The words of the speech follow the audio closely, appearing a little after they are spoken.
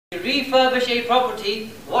You refurbish a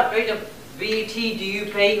property, what rate of VAT do you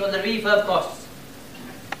pay on the refurb costs?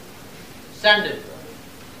 Standard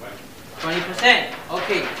 20%.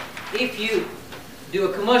 Okay. If you do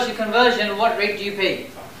a commercial conversion, what rate do you pay?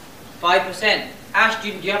 5%. Ash, do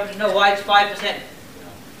you have to know why it's 5%?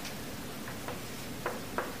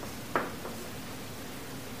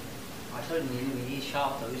 I told him he's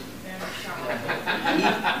sharp though, isn't he?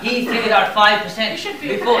 He figured out 5%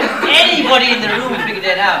 before anybody in the room figured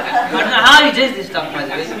it out. I don't know how he does this stuff, by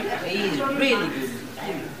the way. He's really good.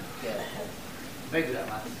 Yeah. Very good at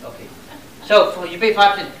maths. Okay. So you pay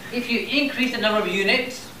 5%. If you increase the number of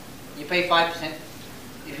units, you pay 5%.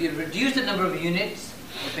 If you reduce the number of units,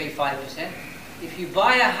 you pay 5%. If you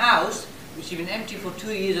buy a house which has been empty for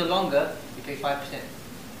 2 years or longer, you pay 5%.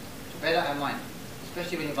 So bear that in mind,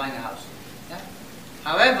 especially when you're buying a house. Yeah?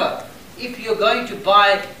 However, if you're going to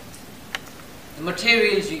buy the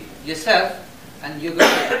materials yourself and you're going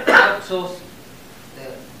to outsource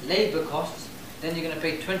the labour costs, then you're going to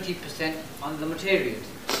pay 20% on the materials.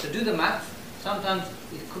 So do the maths. Sometimes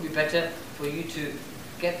it could be better for you to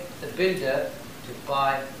get the builder to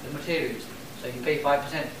buy the materials. So you pay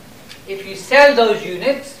 5%. If you sell those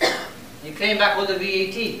units, you claim back all the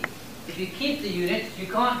VAT. If you keep the units, you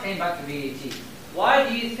can't claim back the VAT. Why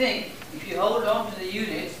do you think if you hold on to the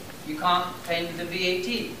units, you can't claim the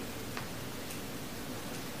VAT?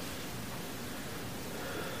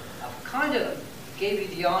 I've kind of gave you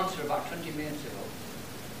the answer about 20 minutes ago.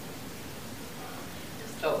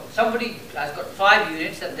 So somebody has got 5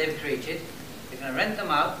 units that they've created. They're going to rent them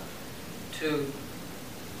out to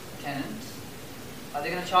tenants. Are they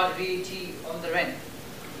going to charge VAT on the rent?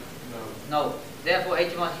 No. No. Therefore,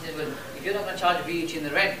 HMRC says, well, if you're not going to charge VAT on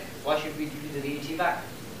the rent, why should we give you the VAT back?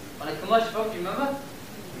 On a commercial property, remember?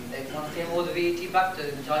 They can't claim all the VAT back, so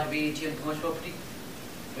they can charge VAT on commercial property.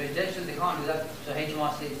 Residential, they can't do that, so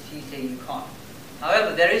HMRC say you can't.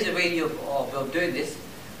 However, there is a way of doing this,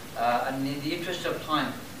 and in the interest of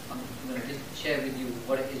time, I'm going to just share with you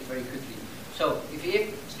what it is very quickly. So, if you're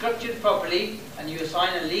structured properly and you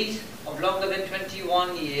assign a lease of longer than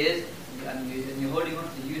 21 years and you're holding on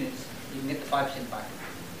to the units, you can get the 5% back.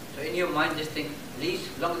 So in your mind, just think, lease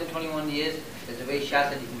longer than 21 years, there's a way Shaz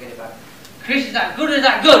said you can get it back. Chris, is that good or is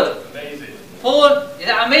that good? Amazing. Paul, is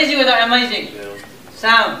that amazing or is that amazing? Yeah.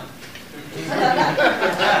 Sound.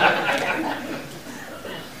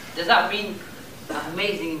 Does that mean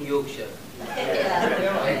amazing in Yorkshire?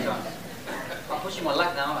 Yeah. I'm pushing my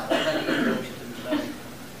luck now.